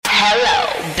Hello,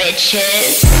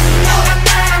 bitches.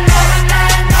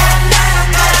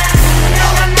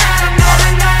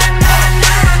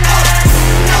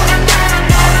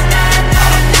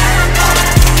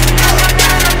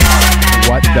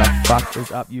 What the fuck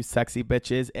is up, you sexy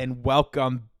bitches? And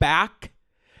welcome back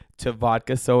to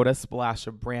Vodka Soda Splash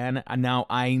of Brand. Now,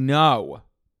 I know,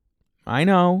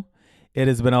 it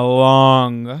has been a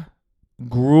long,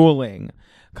 grueling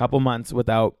couple months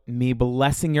without me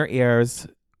blessing your ears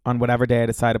on whatever day I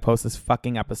decide to post this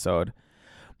fucking episode.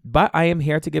 But I am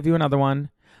here to give you another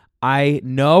one. I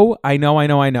know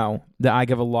that I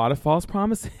give a lot of false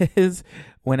promises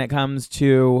when it comes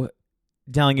to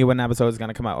telling you when an episode is going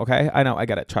to come out, okay? I know, I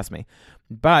get it, trust me.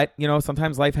 But,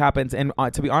 sometimes life happens, and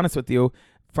to be honest with you,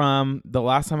 from the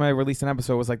last time I released an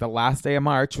episode was like the last day of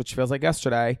March, which feels like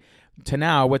yesterday, to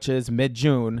now, which is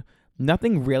mid-June,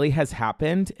 nothing really has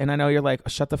happened. And I know you're like,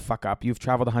 shut the fuck up, you've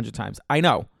traveled 100 times. I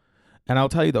know, and I'll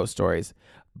tell you those stories.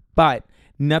 But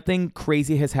nothing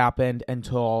crazy has happened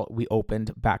until we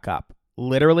opened back up.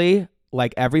 Literally,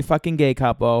 like every fucking gay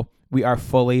couple, we are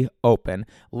fully open.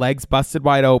 Legs busted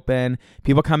wide open.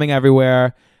 People coming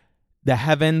everywhere. The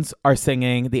heavens are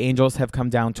singing. The angels have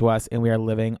come down to us, and we are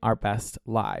living our best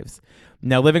lives.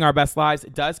 Now, living our best lives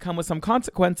does come with some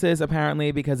consequences,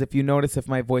 apparently, because if you notice if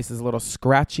my voice is a little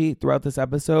scratchy throughout this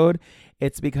episode,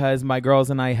 it's because my girls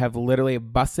and I have literally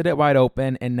busted it wide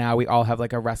open, and now we all have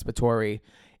like a respiratory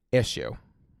issue.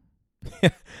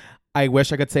 I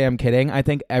wish I could say I'm kidding. I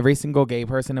think every single gay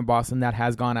person in Boston that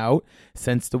has gone out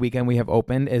since the weekend we have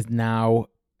opened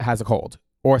has a cold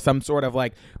or some sort of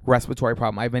like respiratory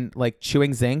problem. I've been like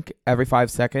chewing zinc every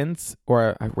 5 seconds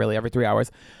or really every 3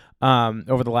 hours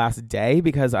over the last day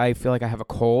because I feel like I have a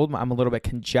cold. I'm a little bit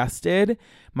congested.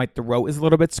 My throat is a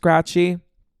little bit scratchy.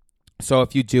 So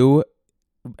if you do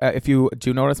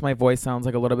notice my voice sounds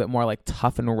like a little bit more like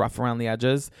tough and rough around the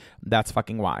edges, that's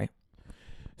fucking why.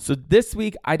 So this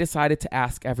week, I decided to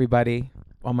ask everybody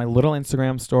on my little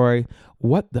Instagram story,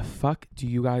 what the fuck do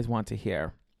you guys want to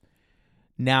hear?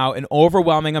 Now, an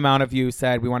overwhelming amount of you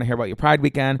said, we want to hear about your Pride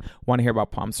weekend, want to hear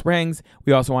about Palm Springs.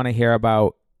 We also want to hear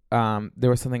about,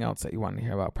 there was something else that you wanted to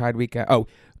hear about Pride weekend. Oh,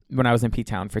 when I was in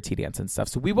P-Town for T-Dance and stuff.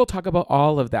 So we will talk about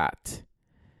all of that.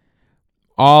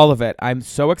 All of it. I'm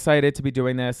so excited to be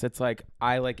doing this. It's like,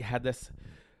 I had this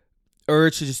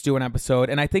urge to just do an episode.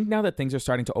 And I think now that things are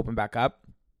starting to open back up,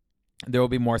 there will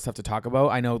be more stuff to talk about.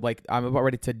 I know, I'm about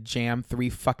ready to jam 3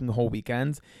 fucking whole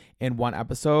weekends in one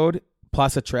episode,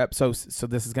 plus a trip. So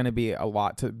this is going to be a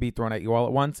lot to be thrown at you all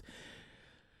at once.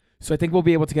 So I think we'll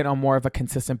be able to get on more of a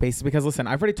consistent basis because, listen,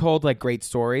 I've already told great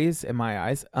stories in my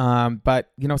eyes.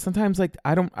 But sometimes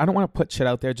I don't want to put shit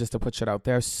out there just to put shit out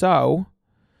there. So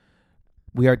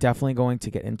we are definitely going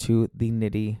to get into the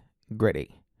nitty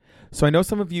gritty. So I know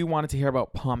some of you wanted to hear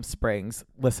about Palm Springs.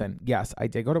 Listen, yes, I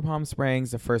did go to Palm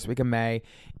Springs the first week of May.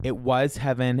 It was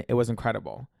heaven. It was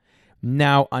incredible.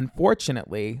 Now,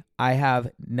 unfortunately, I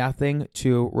have nothing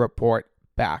to report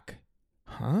back.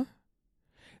 Huh?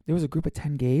 There was a group of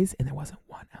 10 gays and there wasn't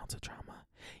 1 ounce of drama.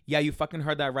 Yeah, you fucking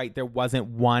heard that right. There wasn't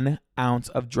 1 ounce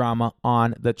of drama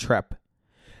on the trip.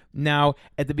 Now,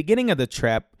 at the beginning of the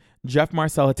trip, Jeff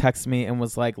Marcel had texted me and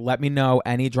was like, let me know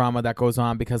any drama that goes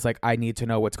on because I need to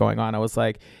know what's going on. I was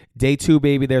like, day 2,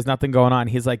 baby, there's nothing going on.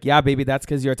 He's like, yeah, baby, that's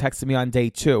because you're texting me on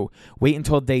day 2. Wait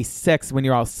until day 6 when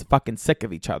you're all fucking sick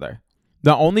of each other.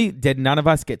 Not only did none of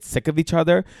us get sick of each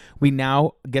other, we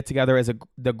now get together as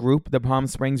the group, the Palm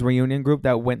Springs reunion group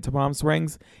that went to Palm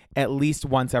Springs at least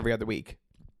once every other week.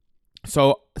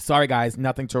 So sorry, guys,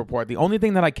 nothing to report. The only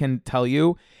thing that I can tell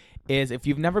you is if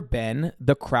you've never been,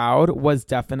 the crowd was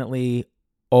definitely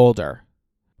older.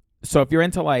 So if you're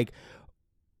into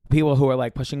people who are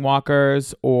pushing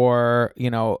walkers or,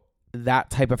 that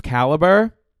type of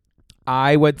caliber,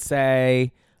 I would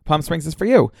say Palm Springs is for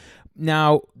you.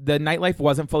 Now, the nightlife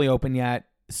wasn't fully open yet,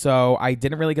 so I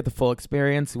didn't really get the full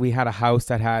experience. We had a house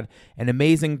that had an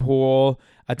amazing pool,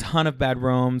 a ton of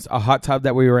bedrooms, a hot tub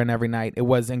that we were in every night. It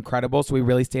was incredible. So we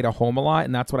really stayed at home a lot.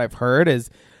 And that's what I've heard is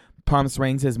Palm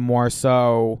Springs is more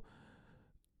so,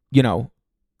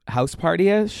 house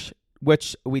party-ish,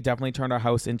 which we definitely turned our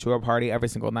house into a party every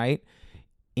single night.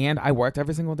 And I worked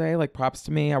every single day. Props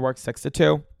to me. I worked 6 to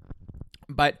 2.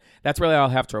 But that's really all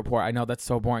I have to report. I know that's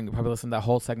so boring. You probably listened to that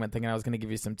whole segment thinking I was going to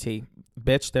give you some tea.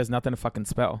 Bitch, there's nothing to fucking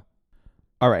spill.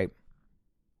 All right.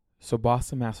 So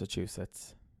Boston,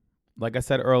 Massachusetts. Like I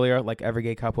said earlier, like every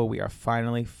gay couple, we are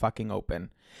finally fucking open.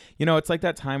 You know, it's like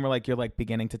that time where like you're like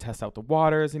beginning to test out the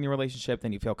waters in your relationship,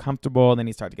 then you feel comfortable, then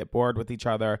you start to get bored with each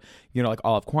other, you know, like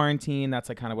all of quarantine. That's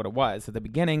like kind of what it was. At the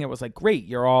beginning, it was like, great,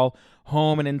 you're all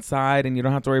home and inside and you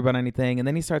don't have to worry about anything. And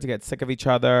then you start to get sick of each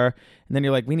other. And then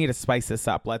you're like, we need to spice this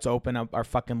up. Let's open up our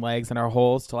fucking legs and our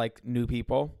holes to like new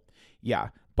people. Yeah,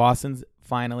 Boston's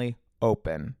finally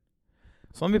open.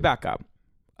 So let me back up.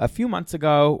 A few months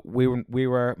ago,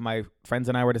 my friends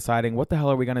and I were deciding what the hell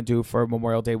are we going to do for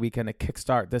Memorial Day weekend to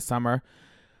kickstart this summer.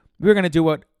 We were going to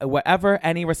do whatever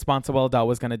any responsible adult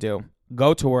was going to do.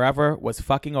 Go to wherever was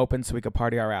fucking open so we could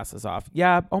party our asses off.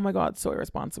 Yeah, oh my God, so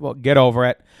irresponsible. Get over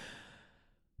it.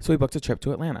 So we booked a trip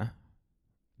to Atlanta.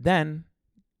 Then,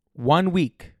 1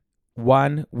 week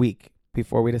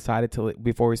before we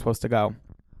were supposed to go,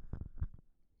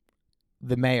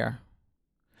 the mayor,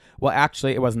 well,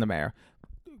 actually, it wasn't the mayor.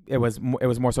 It was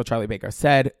more so Charlie Baker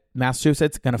said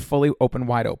Massachusetts going to fully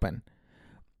wide open.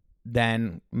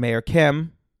 Then Mayor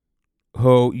Kim,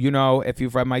 who, you know, if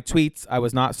you've read my tweets, I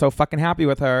was not so fucking happy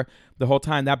with her the whole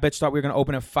time. That bitch thought we were going to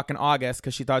open in fucking August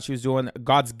because she thought she was doing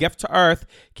God's gift to earth,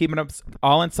 keeping us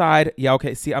all inside. Yeah,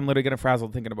 okay. See, I'm literally getting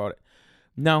frazzled thinking about it.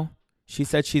 No, she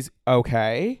said she's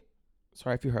okay.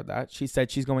 Sorry if you heard that. She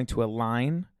said she's going to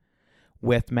align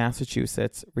with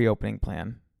Massachusetts reopening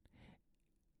plan.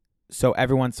 So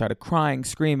everyone started crying,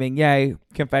 screaming, yay,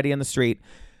 confetti in the street.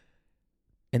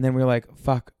 And then we were like,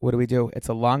 fuck, what do we do? It's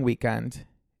a long weekend.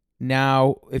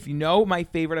 Now, if you know my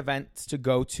favorite events to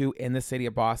go to in the city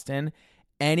of Boston,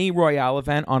 any Royale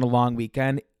event on a long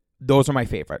weekend, those are my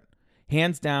favorite.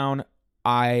 Hands down,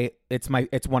 it's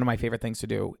one of my favorite things to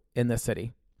do in this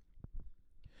city.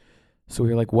 So we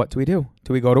were like, what do we do?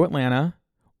 Do we go to Atlanta?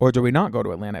 Or do we not go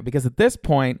to Atlanta? Because at this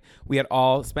point, we had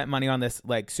all spent money on this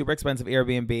like super expensive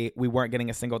Airbnb. We weren't getting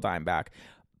a single dime back.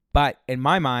 But in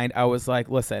my mind, I was like,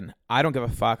 listen, I don't give a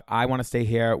fuck. I want to stay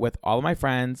here with all of my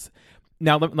friends.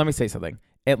 Now, let me say something.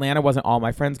 Atlanta wasn't all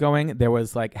my friends going. There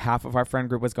was like half of our friend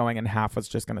group was going and half was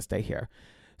just going to stay here.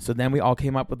 So then we all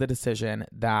came up with the decision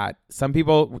that some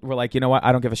people were like, you know what?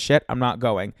 I don't give a shit. I'm not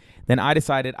going. Then I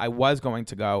decided I was going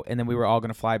to go. And then we were all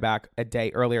going to fly back a day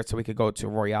earlier so we could go to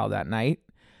Royale that night.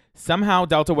 Somehow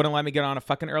Delta wouldn't let me get on a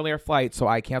fucking earlier flight, so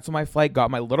I canceled my flight,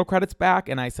 got my little credits back,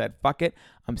 and I said, fuck it,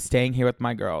 I'm staying here with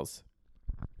my girls.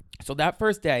 So that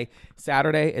first day,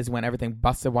 Saturday, is when everything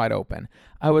busted wide open.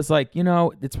 I was like, you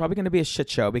know, it's probably going to be a shit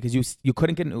show because you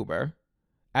couldn't get an Uber.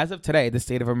 As of today, the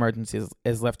state of emergency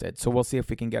is lifted, so we'll see if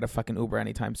we can get a fucking Uber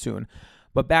anytime soon.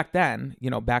 But back then, you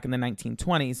know, back in the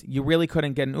 1920s, you really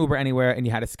couldn't get an Uber anywhere and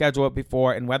you had to schedule it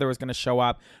before, and whether it was going to show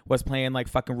up was playing like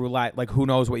fucking roulette. Like, who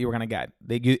knows what you were going to get.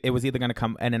 It was either going to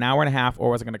come in an hour and a half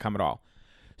or was it going to come at all.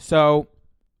 So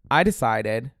I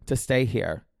decided to stay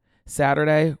here.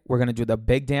 Saturday, we're going to do the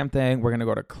big damn thing. We're going to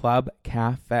go to Club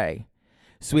Cafe.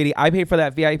 Sweetie, I paid for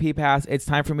that VIP pass. It's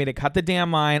time for me to cut the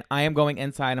damn line. I am going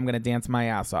inside. I'm going to dance my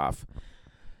ass off.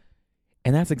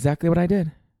 And that's exactly what I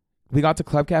did. We got to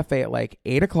Club Cafe at like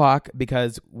 8 o'clock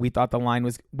because we thought the line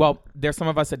was, well, there's some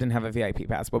of us that didn't have a VIP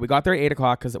pass, but we got there at 8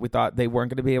 o'clock because we thought they weren't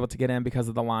going to be able to get in because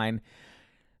of the line.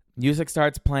 Music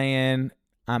starts playing.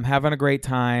 I'm having a great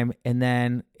time. And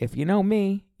then if you know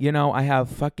me, you know I have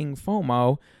fucking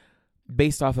FOMO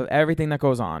based off of everything that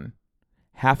goes on.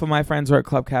 Half of my friends were at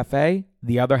Club Cafe.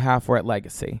 The other half were at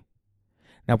Legacy.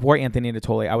 Now, poor Anthony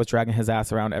Natoli, I was dragging his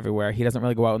ass around everywhere. He doesn't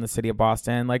really go out in the city of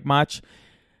Boston like much.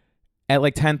 At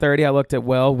like 10:30, I looked at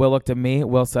Will. Will looked at me.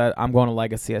 Will said, I'm going to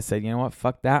Legacy. I said, you know what?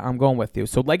 Fuck that. I'm going with you.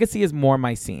 So Legacy is more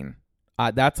my scene.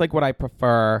 That's like what I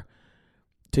prefer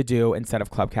to do instead of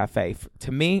Club Cafe.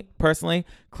 To me, personally,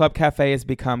 Club Cafe has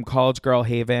become college girl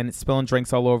haven. It's spilling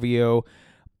drinks all over you.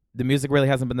 The music really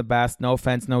hasn't been the best. No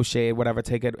offense, no shade, whatever.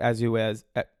 Take it as you is.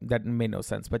 That made no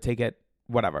sense, but take it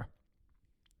whatever.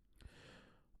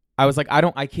 I was like,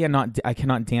 I cannot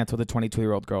dance with the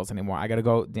 22-year-old girls anymore. I got to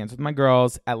go dance with my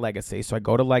girls at Legacy. So I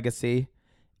go to Legacy,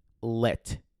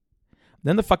 lit.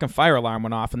 Then the fucking fire alarm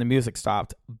went off and the music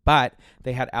stopped. But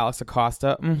they had Alex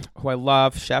Acosta, who I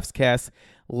love, chef's kiss.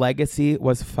 Legacy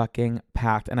was fucking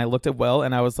packed. And I looked at Will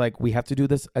and I was like, we have to do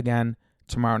this again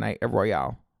tomorrow night at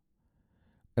Royale.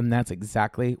 And that's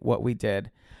exactly what we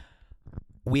did.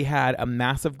 We had a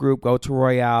massive group go to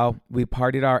Royale. We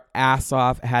partied our ass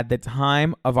off, had the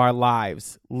time of our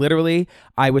lives. Literally,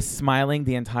 I was smiling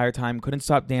the entire time. Couldn't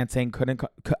stop dancing.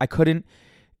 I couldn't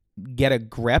get a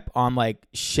grip on like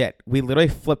shit. We literally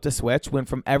flipped a switch, went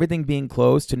from everything being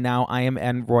closed to now I am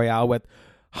in Royale with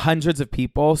hundreds of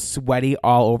people, sweaty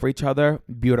all over each other.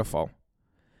 Beautiful.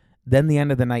 Then the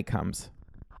end of the night comes.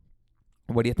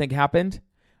 What do you think happened?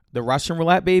 The Russian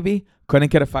roulette, baby,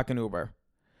 couldn't get a fucking Uber.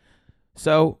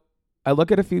 So I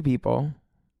look at a few people,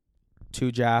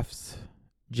 2 Jeffs,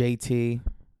 JT,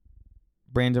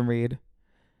 Brandon Reed,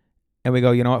 and we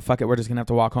go, you know what, fuck it, we're just going to have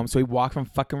to walk home. So we walk from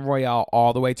fucking Royale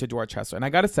all the way to Dorchester. And I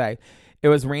got to say, it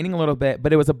was raining a little bit,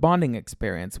 but it was a bonding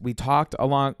experience. We talked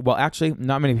along, well, actually,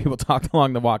 not many people talked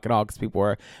along the walk at all because people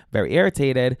were very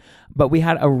irritated, but we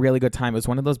had a really good time. It was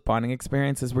one of those bonding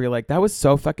experiences where you're like, that was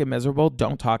so fucking miserable.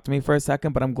 Don't talk to me for a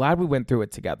second, but I'm glad we went through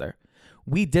it together.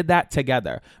 We did that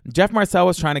together. Jeff Marcel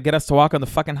was trying to get us to walk on the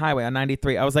fucking highway on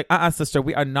 93. I was like, sister,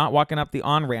 we are not walking up the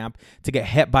on-ramp to get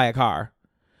hit by a car.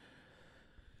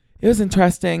 It was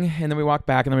interesting. And then we walked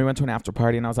back and then we went to an after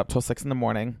party and I was up till 6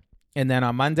 a.m. And then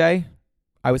on Monday,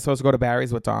 I was supposed to go to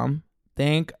Barry's with Dom.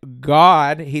 Thank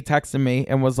God he texted me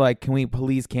and was like, can we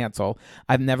please cancel?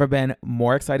 I've never been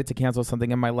more excited to cancel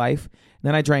something in my life.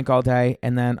 Then I drank all day.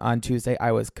 And then on Tuesday,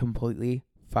 I was completely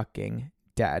fucking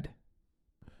dead.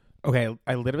 Okay,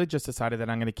 I literally just decided that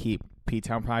I'm going to keep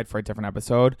P-Town Pride for a different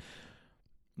episode.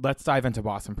 Let's dive into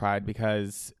Boston Pride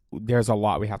because there's a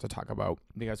lot we have to talk about.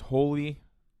 Because holy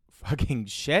fucking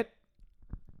shit,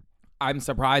 I'm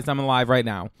surprised I'm alive right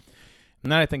now.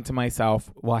 And then I think to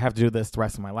myself, well, I have to do this the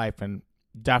rest of my life and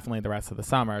definitely the rest of the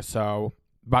summer. So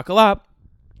buckle up.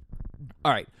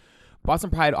 All right. Boston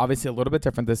Pride, obviously a little bit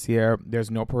different this year. There's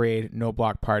no parade, no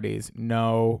block parties,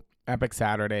 no epic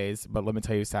Saturdays. But let me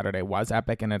tell you, Saturday was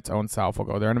epic in its own self. We'll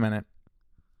go there in a minute.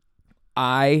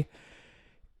 I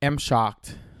am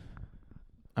shocked.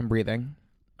 I'm breathing.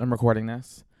 I'm recording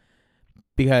this.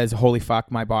 Because holy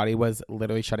fuck, my body was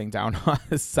literally shutting down on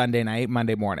a Sunday night,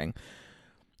 Monday morning.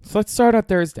 So let's start on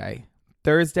Thursday.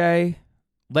 Thursday,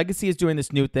 Legacy is doing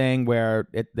this new thing where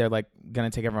they're like going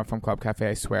to take everyone from Club Cafe,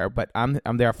 I swear. But I'm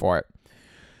there for it.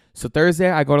 So Thursday,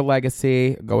 I go to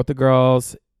Legacy, go with the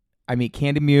girls. I meet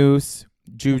Candy Muse,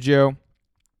 Juju,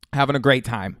 having a great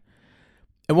time.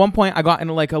 At one point, I got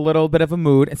into like a little bit of a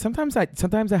mood. And sometimes it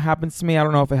happens to me. I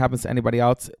don't know if it happens to anybody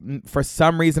else. For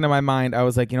some reason in my mind, I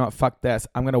was like, you know what, fuck this.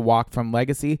 I'm going to walk from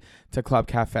Legacy to Club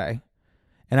Cafe.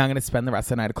 And I'm going to spend the rest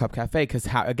of the night at Club Cafe. Because,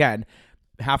 again,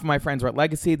 half of my friends were at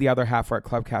Legacy. The other half were at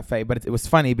Club Cafe. But it was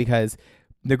funny because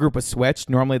the group was switched.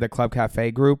 Normally, the Club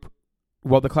Cafe group,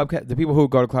 well, the people who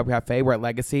go to Club Cafe were at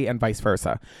Legacy and vice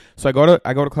versa. So I go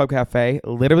to Club Cafe,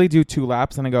 literally do 2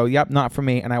 laps. And I go, yep, not for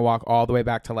me. And I walk all the way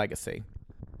back to Legacy.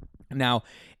 Now,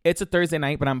 it's a Thursday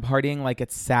night, but I'm partying like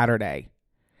it's Saturday.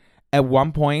 At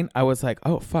one point, I was like,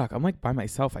 oh, fuck. I'm like by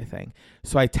myself, I think.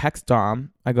 So I text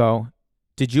Dom. I go,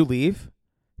 did you leave?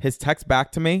 His text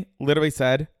back to me literally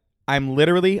said, I'm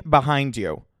literally behind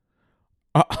you.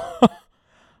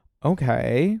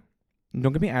 Okay.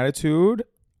 Don't give me attitude.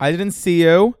 I didn't see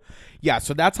you. Yeah,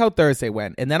 so that's how Thursday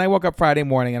went. And then I woke up Friday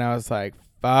morning and I was like,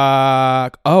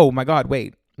 fuck. Oh, my God.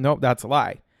 Wait. Nope, that's a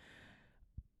lie.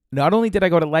 Not only did I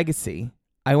go to Legacy,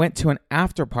 I went to an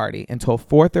after party until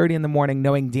 4:30 in the morning,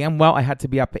 knowing damn well I had to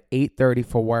be up at 8:30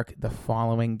 for work the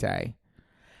following day.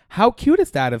 How cute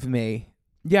is that of me?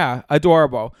 Yeah,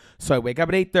 adorable. So I wake up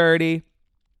at 8:30.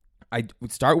 I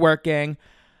start working.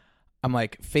 I'm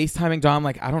like FaceTiming Dom.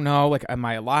 Like, I don't know. Like, am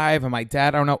I alive? Am I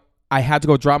dead? I don't know. I had to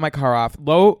go drop my car off.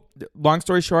 Long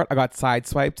story short, I got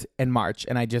sideswiped in March.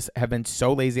 And I just have been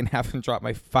so lazy and haven't dropped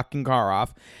my fucking car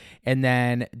off. And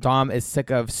then Dom is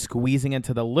sick of squeezing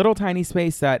into the little tiny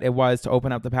space that it was to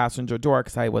open up the passenger door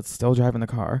because I was still driving the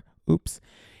car. Oops.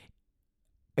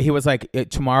 He was like,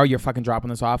 tomorrow you're fucking dropping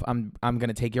this off. I'm going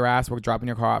to take your ass. We're dropping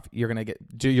your car off. You're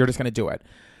just going to do it.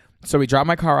 So we drop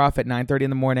my car off at 9:30 in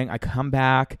the morning. I come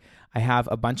back. I have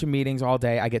a bunch of meetings all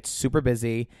day. I get super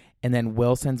busy. And then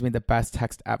Will sends me the best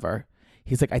text ever.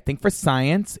 He's like, I think for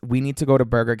science, we need to go to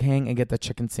Burger King and get the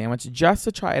chicken sandwich just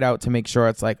to try it out to make sure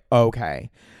it's like, okay.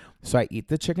 So I eat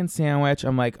the chicken sandwich.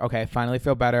 I'm like, okay, I finally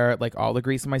feel better. Like all the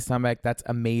grease in my stomach. That's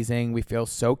amazing. We feel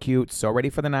so cute. So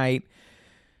ready for the night.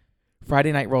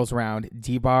 Friday night rolls around.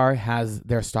 D-Bar has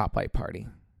their stoplight party.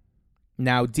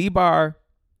 Now, D-Bar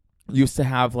used to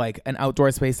have like an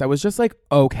outdoor space that was just like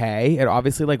okay. It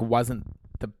obviously like wasn't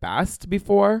the best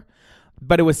before,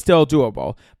 but it was still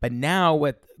doable. But now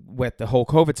with the whole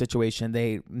COVID situation,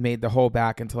 they made the whole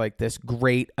back into like this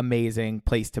great, amazing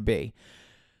place to be.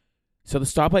 So the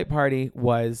stoplight party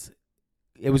was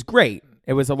great.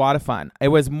 It was a lot of fun. It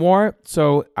was more,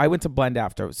 so I went to Blend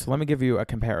after. So let me give you a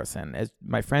comparison. As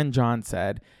my friend John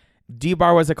said,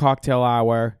 D-Bar was a cocktail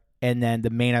hour, and then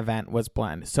the main event was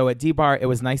Blend. So at D-Bar, it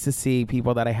was nice to see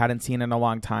people that I hadn't seen in a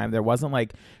long time. There wasn't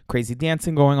like crazy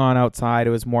dancing going on outside.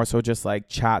 It was more so just like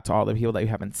chat to all the people that you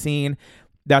haven't seen.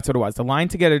 That's what it was. The line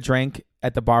to get a drink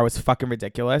at the bar was fucking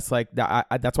ridiculous. Like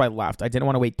that's why I left. I didn't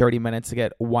want to wait 30 minutes to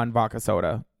get one vodka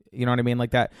soda. You know what I mean?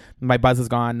 Like that. My buzz is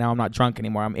gone. Now I'm not drunk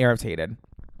anymore. I'm irritated.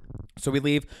 So we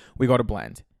leave. We go to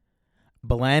Blend.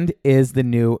 Blend is the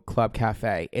new club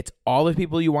cafe. It's all the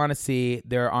people you want to see.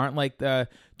 There aren't like the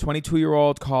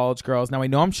 22-year-old college girls. Now, I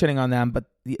know I'm shitting on them, but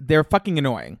they're fucking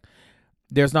annoying.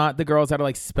 There's not the girls that are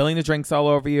like spilling the drinks all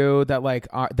over you that like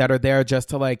that are there just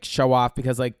to like show off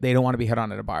because like they don't want to be hit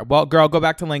on at a bar. Well, girl, go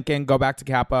back to Lincoln, go back to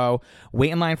Capo,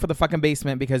 wait in line for the fucking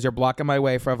basement because you're blocking my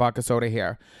way for a vodka soda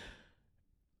here.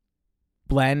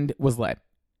 Blend was lit.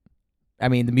 I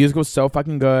mean, the music was so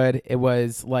fucking good. It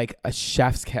was like a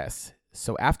chef's kiss.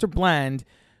 So after Blend,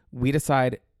 we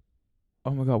decide,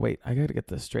 oh my God, wait, I got to get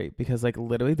this straight because like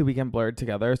literally the weekend blurred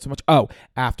together so much. Oh,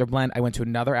 after Blend, I went to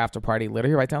another after party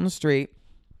literally right down the street.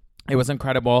 It was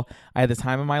incredible. I had the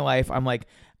time of my life. I'm like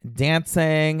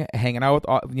dancing, hanging out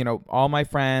with all my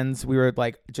friends. We were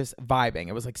like just vibing.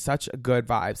 It was like such good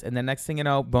vibes. And then next thing you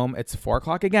know, boom, it's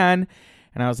 4:00 again.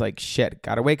 And I was like, shit,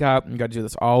 got to wake up and got to do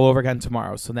this all over again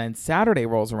tomorrow. So then Saturday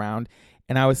rolls around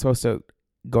and I was supposed to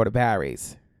go to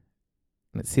Barry's.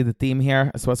 Let's see the theme here.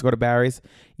 I'm supposed to go to Barry's.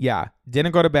 Yeah,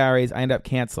 didn't go to Barry's. I ended up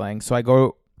canceling. So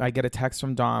I get a text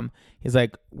from Dom. He's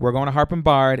like, we're going to Harp and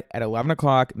Bard at 11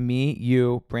 o'clock. Me,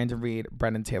 you, Brandon Reed,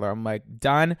 Brendan Taylor. I'm like,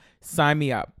 done. Sign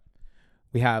me up.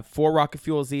 We have 4 Rocket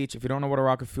Fuels each. If you don't know what a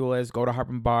Rocket Fuel is, go to Harp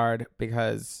and Bard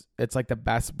because it's like the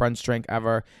best brunch drink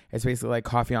ever. It's basically like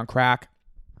coffee on crack.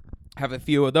 Have a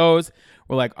few of those.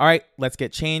 We're like, all right, let's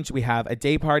get changed. We have a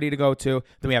day party to go to.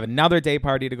 Then we have another day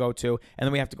party to go to. And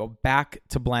then we have to go back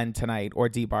to Blend tonight or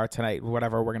D-Bar tonight,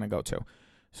 whatever we're going to go to.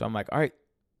 So I'm like, all right,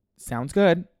 sounds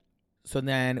good. So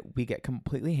then we get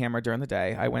completely hammered during the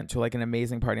day. I went to like an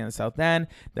amazing party in the South End.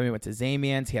 Then we went to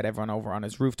Zamian's. He had everyone over on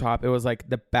his rooftop. It was like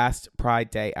the best Pride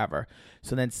day ever.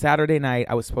 So then Saturday night,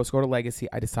 I was supposed to go to Legacy.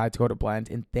 I decided to go to Blend.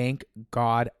 And thank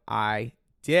God I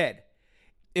did.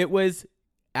 It was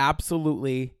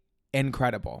absolutely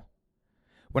incredible.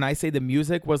 When I say the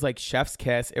music was like chef's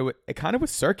kiss, it kind of was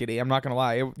circuity. I'm not gonna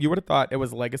lie. You would have thought it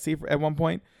was Legacy at one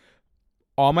point.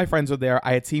 All my friends were there.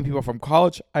 I had seen people from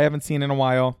college I haven't seen in a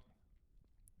while.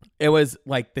 It was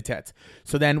like the tits.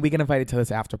 So then we get invited to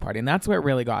this after party, and that's where it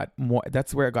really got more.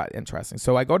 That's where it got interesting.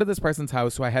 So I go to this person's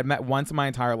house who I had met once in my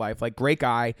entire life. Like, great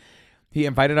guy. He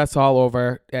invited us all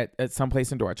over at some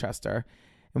place in Dorchester,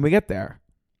 and we get there.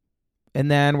 And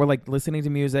then we're like listening to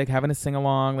music, having a sing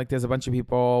along. Like, there's a bunch of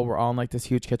people. We're all in like this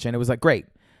huge kitchen. It was like great.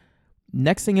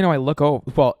 Next thing you know, I look over.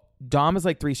 Well, Dom is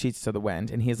like 3 sheets to the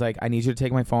wind. And he's like, I need you to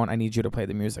take my phone. I need you to play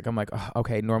the music. I'm like, oh,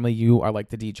 okay, normally you are like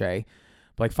the DJ.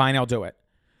 But like, fine, I'll do it.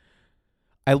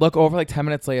 I look over like 10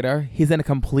 minutes later. He's in a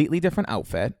completely different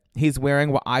outfit. He's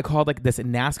wearing what I call like this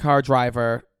NASCAR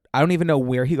driver. I don't even know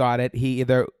where he got it.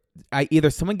 Either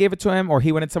someone gave it to him or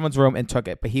he went in someone's room and took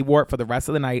it, but he wore it for the rest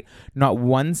of the night. Not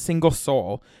one single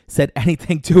soul said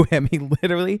anything to him. He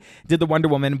literally did the Wonder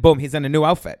Woman. Boom, he's in a new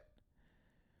outfit.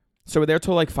 So we're there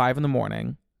till like 5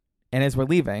 a.m. And as we're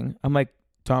leaving, I'm like,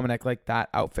 Dominic, like that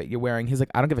outfit you're wearing. He's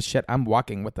like, I don't give a shit. I'm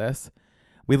walking with this.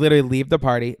 We literally leave the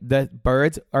party. The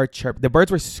birds are chirping. The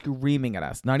birds were screaming at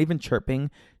us. Not even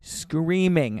chirping,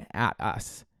 screaming at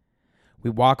us.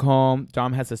 We walk home.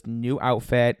 Dom has this new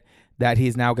outfit that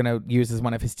he's now going to use as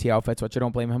one of his tea outfits, which I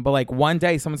don't blame him. But like one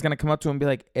day someone's going to come up to him and be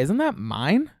like, isn't that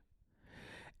mine?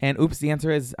 And oops, the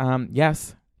answer is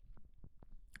yes.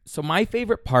 So my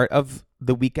favorite part of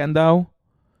the weekend, though,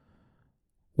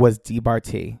 was D-Bar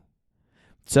Tea.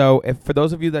 So for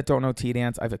those of you that don't know Tea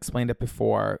Dance, I've explained it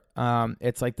before.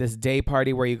 It's like this day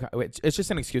party where it's just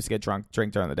an excuse to get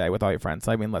drink during the day with all your friends.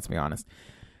 I mean, let's be honest.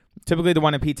 Typically, the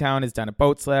one in P-Town is done at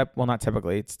Boat Slip. Well, not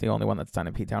typically. It's the only one that's done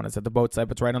in P-Town. It's at the Boat Slip.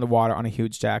 It's right on the water on a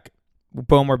huge deck.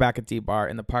 Boom, we're back at D-Bar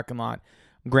in the parking lot.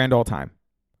 Grand old time.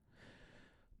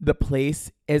 The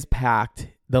place is packed.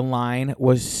 The line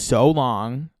was so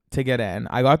long to get in.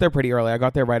 I got there pretty early. I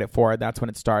got there right at 4. That's when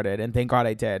it started. And thank God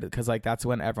I did because like that's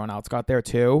when everyone else got there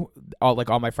too. All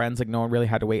my friends, like no one really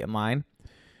had to wait in line.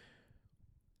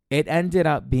 It ended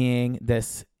up being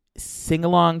this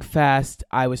sing-along fest.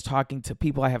 I was talking to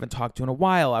people I haven't talked to in a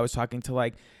while. I was talking to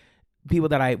like people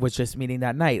that I was just meeting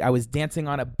that night. I was dancing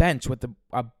on a bench with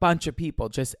a bunch of people.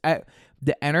 Just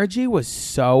the energy was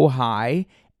so high.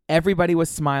 Everybody was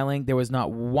smiling. There was not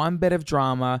one bit of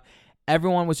drama.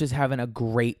 Everyone was just having a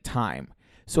great time.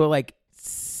 So at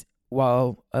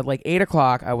 8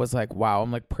 o'clock, I was like, wow,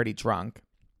 I'm like pretty drunk.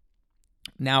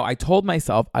 Now I told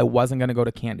myself I wasn't going to go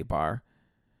to Candy Bar.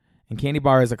 And Candy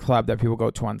Bar is a club that people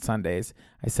go to on Sundays.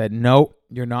 I said, no,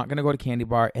 you're not going to go to Candy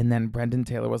Bar. And then Brendan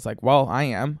Taylor was like, well, I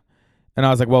am. And I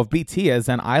was like, well, if BT is,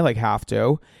 then I like have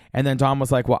to. And then Dom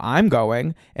was like, well, I'm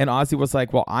going. And Ozzy was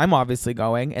like, well, I'm obviously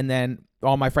going. And then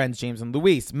all my friends, James and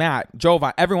Luis, Matt,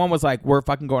 Jova, everyone was like, we're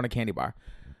fucking going to Candy Bar.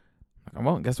 I'm like,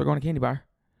 well, I guess we're going to Candy Bar.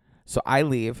 So I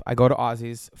leave. I go to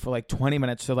Ozzy's for like 20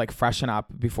 minutes to like freshen up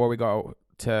before we go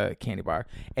to Candy Bar.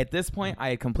 At this point, I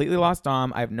had completely lost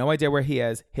Dom. I have no idea where he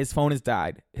is. His phone has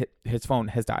died. His phone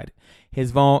has died.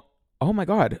 His phone. Oh my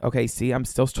God. Okay, see, I'm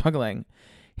still struggling.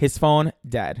 His phone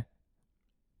dead.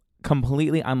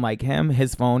 Completely unlike him,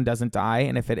 his phone doesn't die,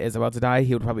 and if it is about to die,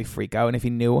 he would probably freak out. And if he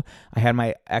knew I had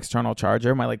my external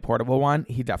charger, my like portable one,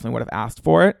 he definitely would have asked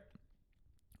for it.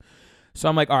 So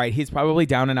I'm like, all right, he's probably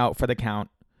down and out for the count.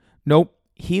 Nope.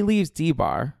 He leaves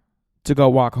D-Bar to go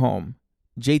walk home.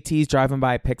 JT's driving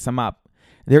by, picks him up.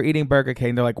 They're eating Burger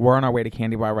King. They're like, we're on our way to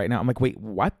Candy Bar right now. I'm like, wait,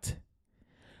 what?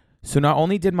 So not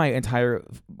only did my entire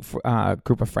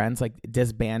group of friends like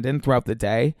disbanded throughout the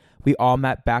day, we all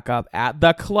met back up at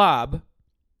the club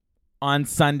on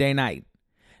Sunday night.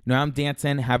 Now I'm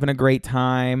dancing, having a great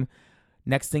time.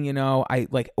 Next thing you know,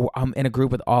 I'm in a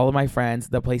group with all of my friends.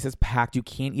 The place is packed. You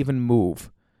can't even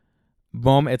move.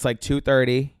 Boom, it's like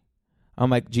 2:30. I'm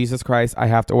like, Jesus Christ, I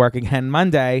have to work again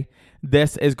Monday.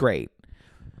 This is great.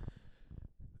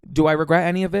 Do I regret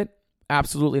any of it?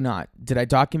 Absolutely not. Did I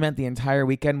document the entire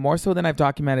weekend more so than I've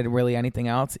documented really anything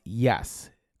else? Yes.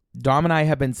 Dom and I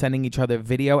have been sending each other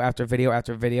video after video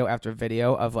after video after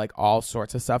video of like all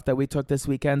sorts of stuff that we took this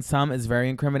weekend. Some is very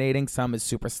incriminating. Some is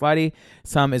super slutty.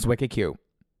 Some is wicked cute.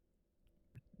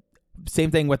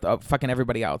 Same thing with fucking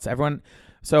everybody else. Everyone.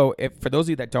 So for those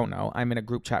of you that don't know, I'm in a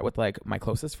group chat with like my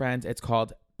closest friends. It's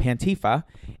called Pantifa,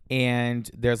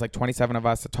 and there's like 27 of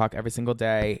us to talk every single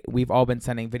day. We've all been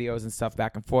sending videos and stuff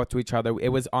back and forth to each other. It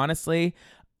was honestly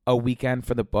a weekend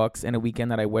for the books and a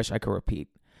weekend that I wish I could repeat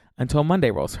until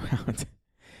Monday rolls around.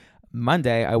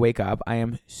 Monday, I wake up. I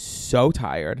am so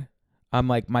tired. I'm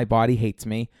like, my body hates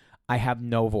me. I have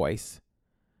no voice.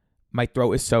 My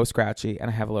throat is so scratchy and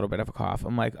I have a little bit of a cough.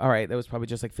 I'm like, all right, that was probably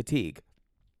just like fatigue.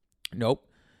 Nope.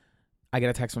 I get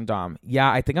a text from Dom.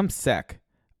 Yeah, I think I'm sick.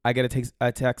 I get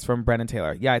a text from Brennan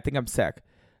Taylor. Yeah, I think I'm sick.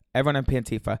 Everyone on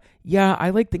Pantifa. Yeah,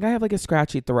 I think I have like a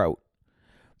scratchy throat.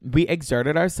 We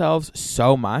exerted ourselves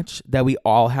so much that we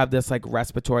all have this like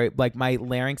respiratory, like my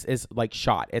larynx is like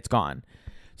shot. It's gone.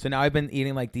 So now I've been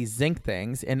eating like these zinc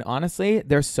things, and honestly,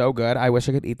 they're so good. I wish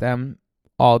I could eat them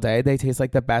all day. They taste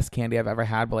like the best candy I've ever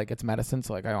had, but like it's medicine,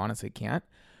 so like I honestly can't.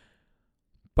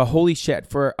 But holy shit,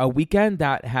 for a weekend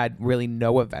that had really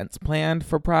no events planned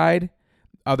for Pride,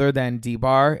 other than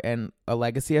D-Bar and a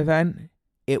legacy event,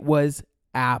 it was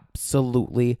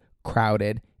absolutely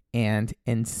crowded and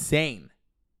insane.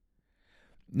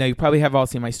 Now, you probably have all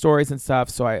seen my stories and stuff,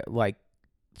 so I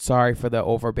sorry for the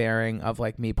overbearing of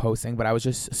like me posting, but I was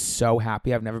just so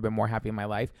happy. I've never been more happy in my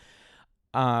life.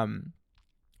 What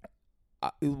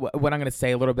I'm going to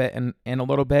say a little bit in a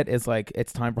little bit is like,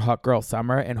 it's time for Hot Girl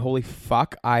Summer, and holy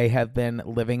fuck, I have been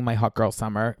living my Hot Girl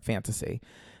Summer fantasy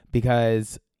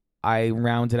because I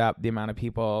rounded up the amount of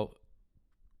people,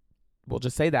 we'll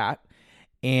just say that,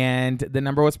 and the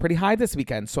number was pretty high this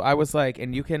weekend. So I was like,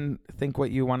 and you can think what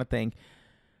you want to think.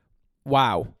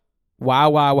 Wow. I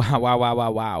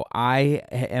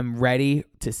am ready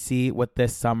to see what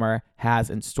this summer has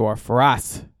in store for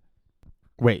us.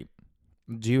 Wait,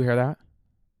 do you hear that?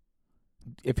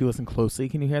 If you listen closely,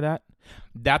 can you hear that?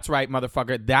 That's right,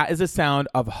 motherfucker. That is the sound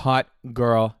of Hot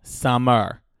Girl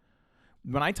Summer.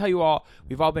 When I tell you all,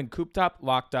 we've all been cooped up,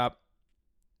 locked up,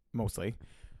 mostly,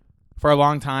 for a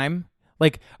long time.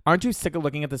 Like, aren't you sick of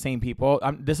looking at the same people?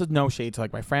 This is no shade to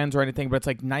like my friends or anything, but it's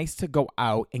like nice to go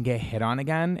out and get hit on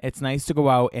again. It's nice to go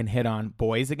out and hit on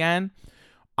boys again.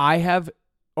 I have,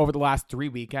 over the last 3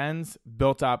 weekends,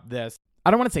 built up this,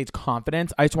 I don't want to say it's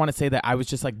confidence. I just want to say that I was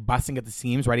just like busting at the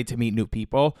seams, ready to meet new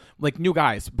people, like new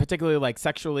guys, particularly like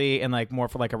sexually and like more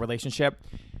for like a relationship.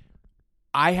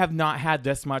 I have not had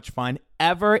this much fun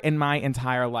ever in my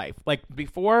entire life. Like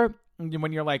before,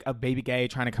 when you're like a baby gay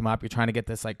trying to come up, you're trying to get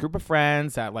this like group of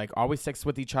friends that like always sticks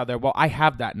with each other. Well, I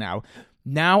have that now.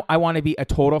 Now I want to be a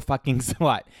total fucking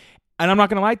slut. And I'm not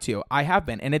going to lie to you. I have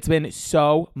been. And it's been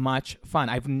so much fun.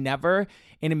 I've never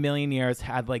in a million years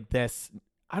had like this.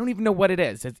 I don't even know what it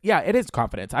is. It is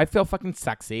confidence. I feel fucking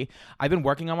sexy. I've been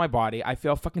working on my body. I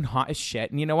feel fucking hot as shit.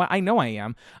 And you know what? I know I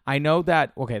am. I know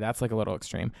that, okay, that's like a little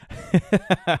extreme.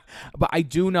 But I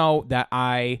do know that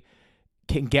I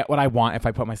can get what I want if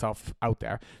I put myself out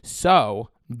there.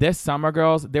 So this summer,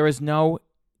 girls, there is no.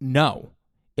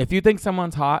 If you think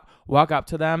someone's hot, walk up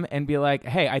to them and be like,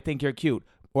 hey, I think you're cute.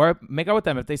 Or make out with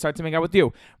them if they start to make out with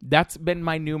you. That's been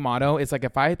my new motto. It's like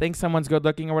if I think someone's good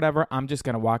looking or whatever, I'm just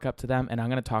going to walk up to them and I'm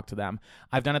going to talk to them.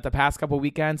 I've done it the past couple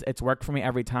weekends. It's worked for me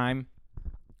every time.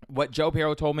 What Joe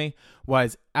Piero told me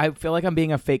was, I feel like I'm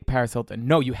being a fake Paris Hilton.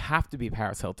 No, you have to be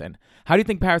Paris Hilton. How do you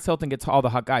think Paris Hilton gets all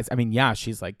the hot guys? I mean, yeah,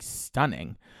 she's like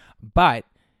stunning. But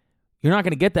you're not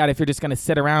going to get that if you're just going to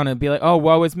sit around and be like, oh,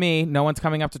 woe is me. No one's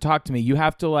coming up to talk to me. You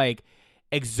have to like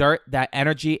exert that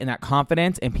energy and that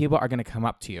confidence, and people are going to come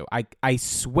up to you. I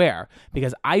swear,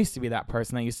 because I used to be that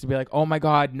person. I used to be like, oh my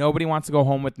God, nobody wants to go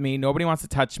home with me. Nobody wants to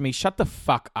touch me. Shut the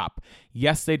fuck up.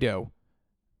 Yes, they do.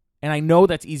 And I know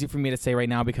that's easy for me to say right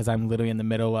now because I'm literally in the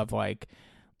middle of like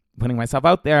putting myself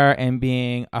out there and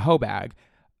being a hoe bag,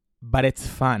 but it's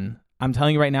fun. I'm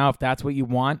telling you right now, if that's what you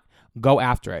want, go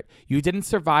after it. You didn't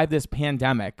survive this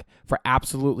pandemic for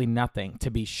absolutely nothing to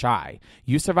be shy.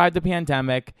 You survived the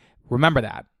pandemic. Remember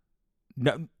that.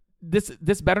 No, this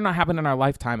better not happen in our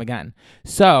lifetime again.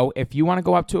 So if you want to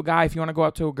go up to a guy, if you want to go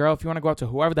up to a girl, if you want to go up to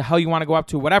whoever the hell you want to go up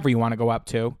to, whatever you want to go up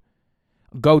to,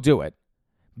 go do it.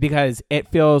 Because it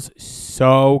feels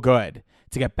so good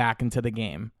to get back into the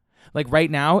game. Like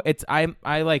right now,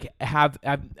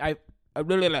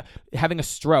 having a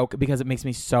stroke because it makes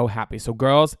me so happy. So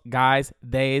girls, guys,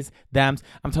 theys, thems,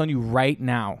 I'm telling you right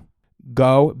now,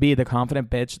 go be the confident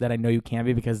bitch that I know you can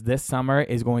be, because this summer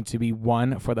is going to be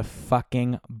one for the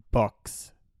fucking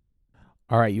books.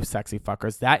 All right, you sexy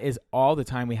fuckers. That is all the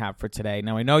time we have for today.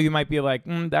 Now, I know you might be like,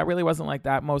 that really wasn't like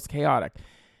that most chaotic.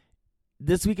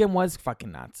 This weekend was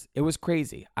fucking nuts. It was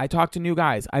crazy. I talked to new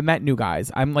guys. I met new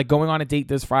guys. I'm like going on a date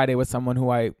this Friday with someone who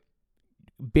I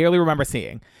barely remember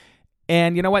seeing.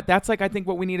 And you know what? That's like, I think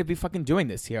what we need to be fucking doing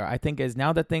this year. I think is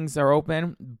now that things are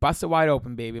open, bust it wide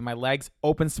open, baby. My legs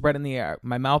open, spread in the air.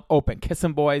 My mouth open,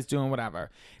 kissing boys, doing whatever.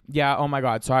 Yeah, oh my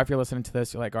God. Sorry if you're listening to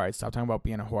this. You're like, all right, stop talking about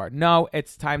being a whore. No,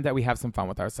 it's time that we have some fun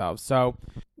with ourselves. So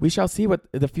we shall see what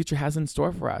the future has in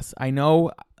store for us. I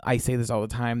know I say this all the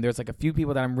time. There's like a few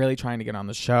people that I'm really trying to get on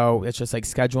the show. It's just like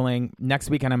scheduling. Next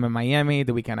weekend, I'm in Miami.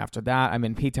 The weekend after that, I'm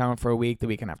in P-Town for a week. The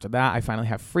weekend after that, I finally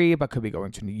have free, but could be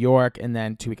going to New York. And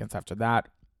then 2 weekends after that,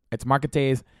 it's market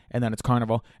days, and then it's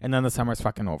carnival, and then the summer's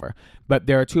fucking over. But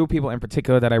there are 2 people in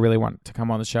particular that I really want to come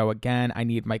on the show again. I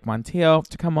need Mike Montiel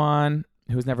to come on,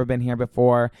 who's never been here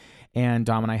before. And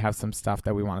Dom and I have some stuff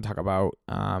that we want to talk about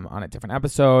on a different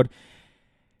episode.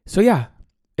 So yeah.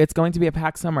 It's going to be a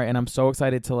packed summer, and I'm so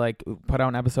excited to like put out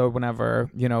an episode whenever,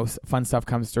 you know, fun stuff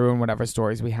comes through and whatever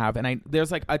stories we have. And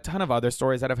there's like a ton of other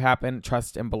stories that have happened,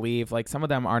 trust and believe. Like some of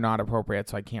them are not appropriate,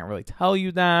 so I can't really tell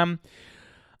you them.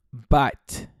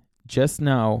 But just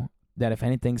know that if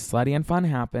anything slutty and fun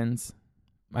happens,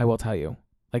 I will tell you.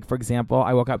 Like, for example,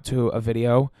 I woke up to a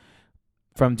video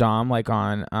from Dom like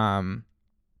on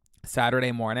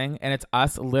Saturday morning, and it's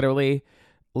us literally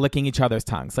licking each other's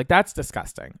tongues. Like, that's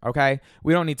disgusting, okay?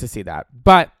 We don't need to see that.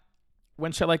 But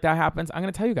when shit like that happens, I'm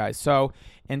going to tell you guys. So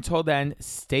until then,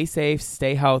 stay safe,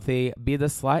 stay healthy, be the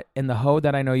slut and the hoe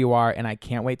that I know you are, and I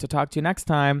can't wait to talk to you next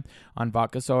time on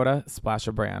Vodka Soda Splash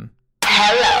a Brand.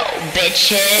 Hello,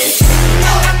 bitches.